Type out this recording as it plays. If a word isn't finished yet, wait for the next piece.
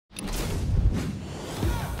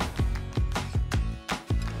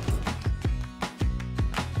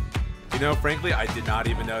know, frankly, I did not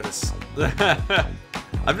even notice.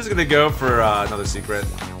 I'm just gonna go for another secret.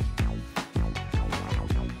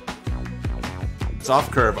 It's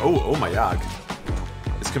off curve. Oh my Yogg.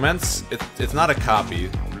 It's commence. It's not a copy.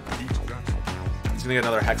 He's gonna get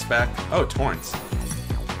another hex back. Oh, Torrents.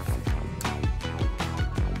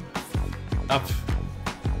 Up.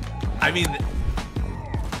 I mean,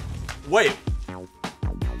 wait.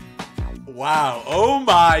 Wow. Oh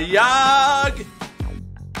my Yogg.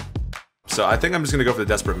 So I think I'm just gonna go for the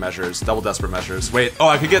desperate measures. Double desperate measures. Wait. Oh,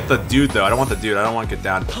 I could get the dude though. I don't want the dude. I don't want to get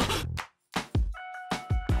down.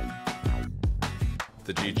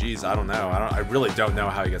 The GGs. I don't know. I really don't know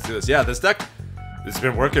how he gets through this. Yeah, this deck has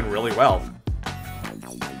been working really well.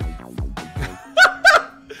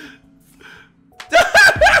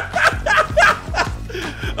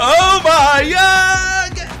 Oh my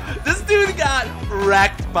Yogg! This dude got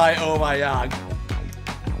wrecked by oh my Yogg.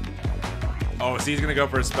 Oh, so he's gonna go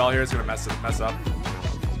for a spell here. It's gonna mess up.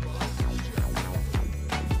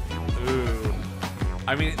 Ooh.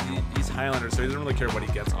 I mean, he's Highlander, so he doesn't really care what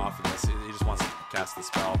he gets off of this. He just wants to cast the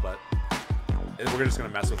spell, but we're just gonna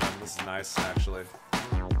mess with him. This is nice, actually.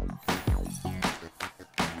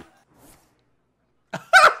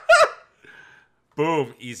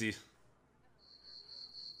 Boom, easy.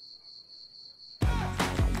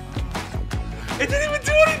 It didn't even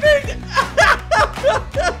do anything!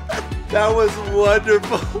 That was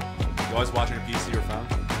wonderful. You always watching a PC or phone?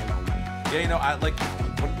 Yeah, you know, I like...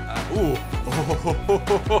 ooh.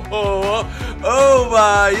 Oh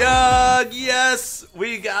my Yogg! Yes!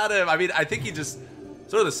 We got him! I mean, I think he just...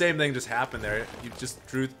 Sort of the same thing just happened there.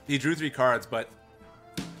 He drew 3 cards, but...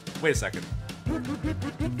 Wait a second.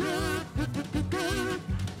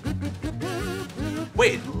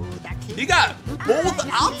 Wait, he got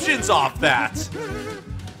both options off that.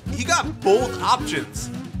 He got both options.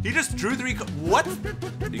 He just drew 3. What?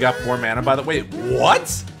 You got 4 mana by the way.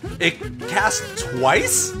 What? It cast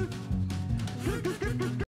twice?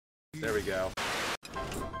 There we go.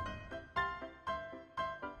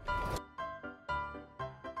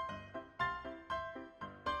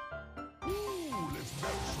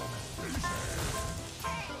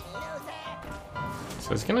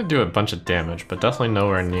 So it's gonna do a bunch of damage, but definitely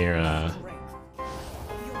nowhere near,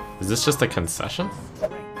 Is this just a concession?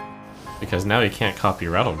 Because now he can't copy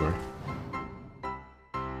Rattlegore.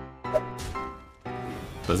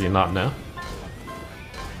 Does he not know?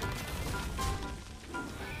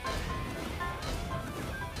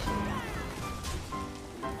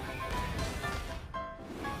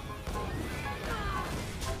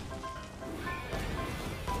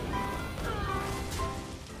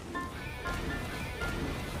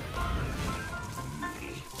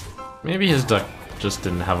 Maybe his deck just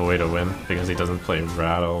didn't have a way to win because he doesn't play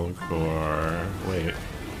Rattlegore. Wait.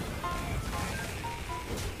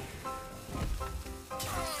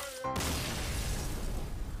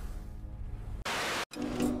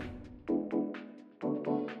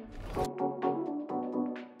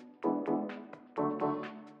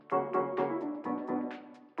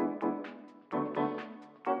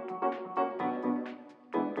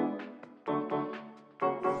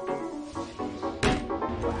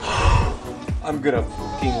 I'm gonna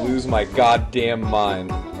fucking lose my goddamn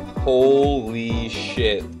mind. Holy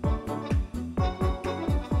shit.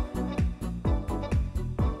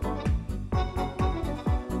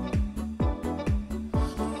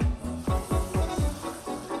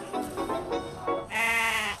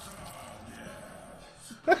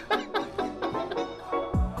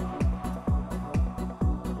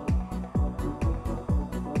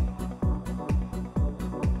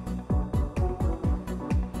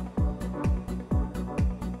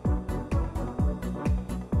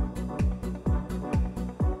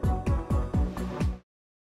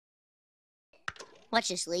 Watch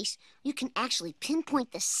this, Lise. You can actually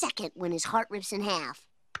pinpoint the second when his heart rips in half.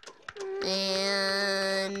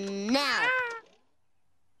 And now.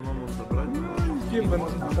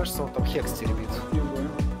 Кажется, он там хекс теребит.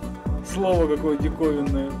 Слово какое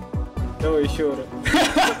диковинное. Давай еще раз.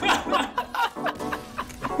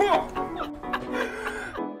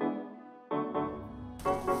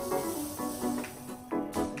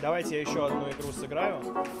 Давайте я еще одну игру сыграю.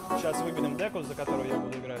 Сейчас выберем деку, за которую я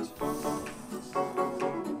буду играть.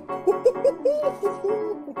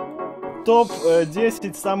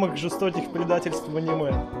 Топ-10 самых жестоких предательств в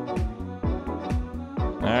аниме.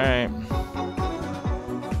 Alright.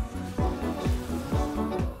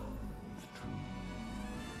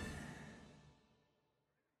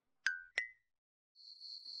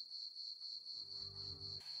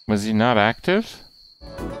 Was he not active?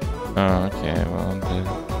 Oh, okay, well,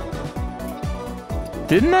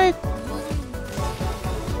 didn't I?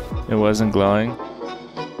 It wasn't glowing.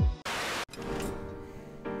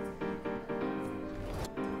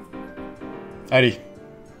 Allez.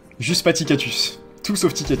 Juste pas Ticatus. Tout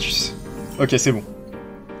sauf Ticatus. Ok, c'est bon.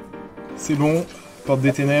 C'est bon. Porte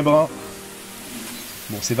des ténèbres.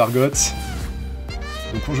 Bon, c'est Vargot.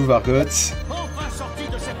 Donc on joue Vargot.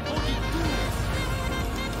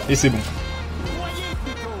 Et c'est bon.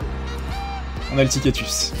 On a le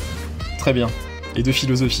Ticatus. Très bien. Et deux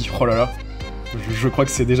philosophies. Oh là là. Je crois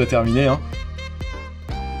que c'est déjà terminé, hein.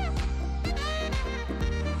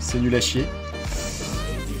 C'est nul à chier.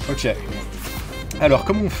 Ok. Alors,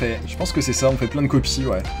 comment on fait? Je pense que c'est ça, on fait plein de copies,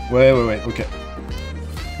 ouais. Ouais, ok.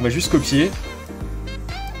 On va juste copier.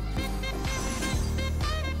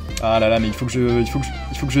 Ah là là, mais il faut que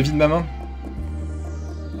je vide ma main.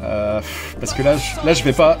 Parce que là, je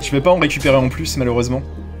vais pas en récupérer en plus, malheureusement.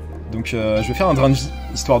 Donc, je vais faire un drain de vie,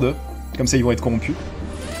 histoire de. Comme ça, ils vont être corrompus.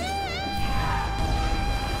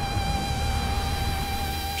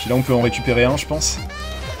 Puis là, on peut en récupérer un, je pense.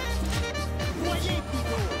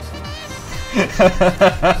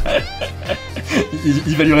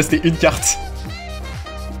 il va lui rester une carte.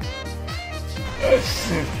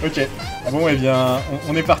 Ok. Bon, eh bien,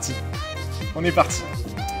 on est parti. On est parti.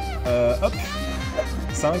 Hop.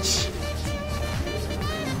 5.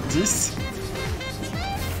 10.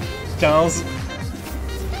 15.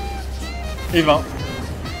 Et 20.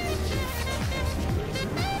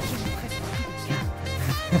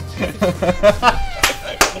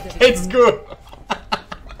 Let's go!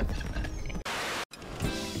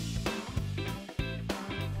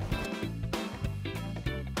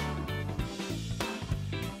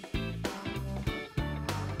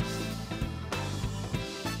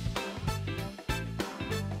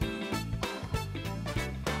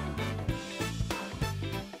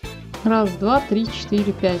 Раз, два, три,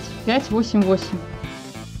 четыре, пять. 5, 8, 8.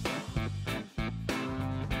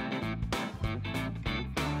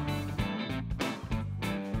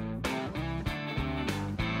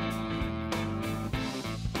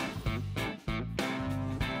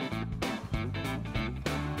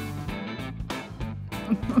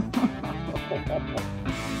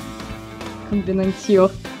 Комбинантье.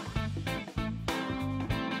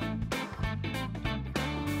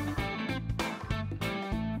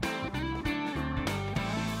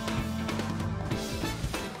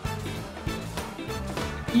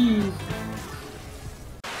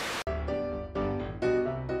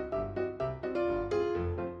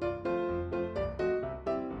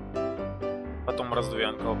 Потом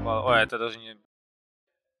раздвоенка упала. Ой, это даже не...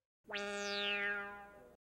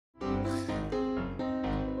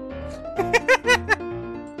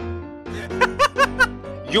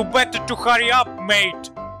 You better to hurry up, mate!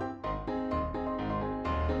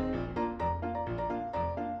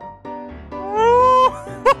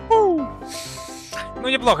 Ну,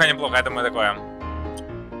 неплохо, неплохо, я думаю, такое.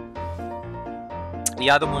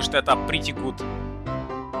 Я думаю, что это pretty good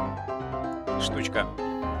штучка.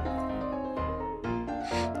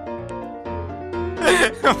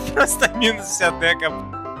 Просто минус вся дека.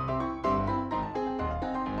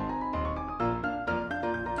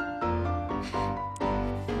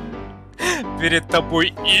 Перед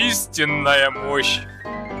тобой истинная мощь.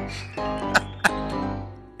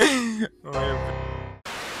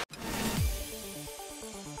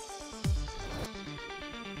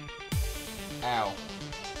 Ow.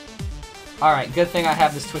 Alright, good thing I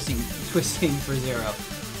have this twisting for 0.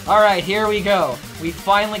 Alright, here we go. We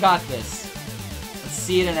finally got this. Let's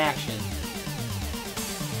see it in action.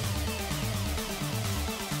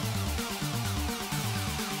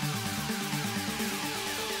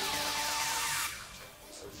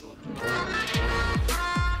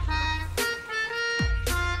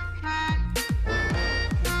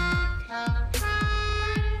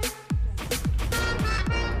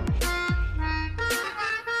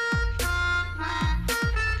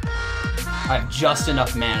 I have just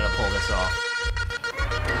enough mana to pull this off.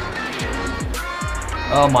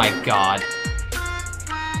 Oh my god.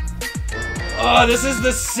 Oh, this is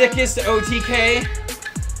the sickest OTK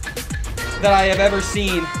that I have ever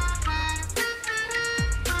seen.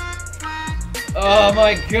 Oh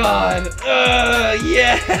my god.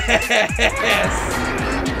 Yes!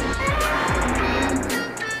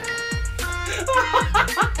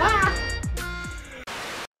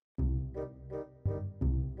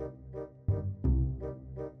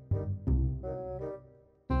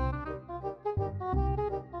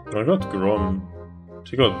 I got Grom.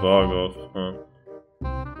 She got Vargoth. Huh?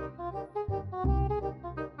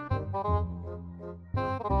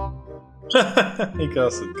 He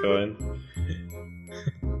casted coin.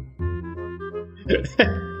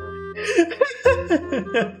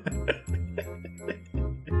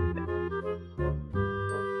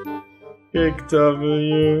 Kick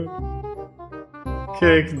W.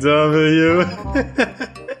 Kick W.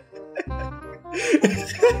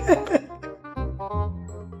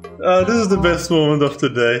 This is the best moment of the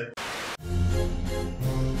day.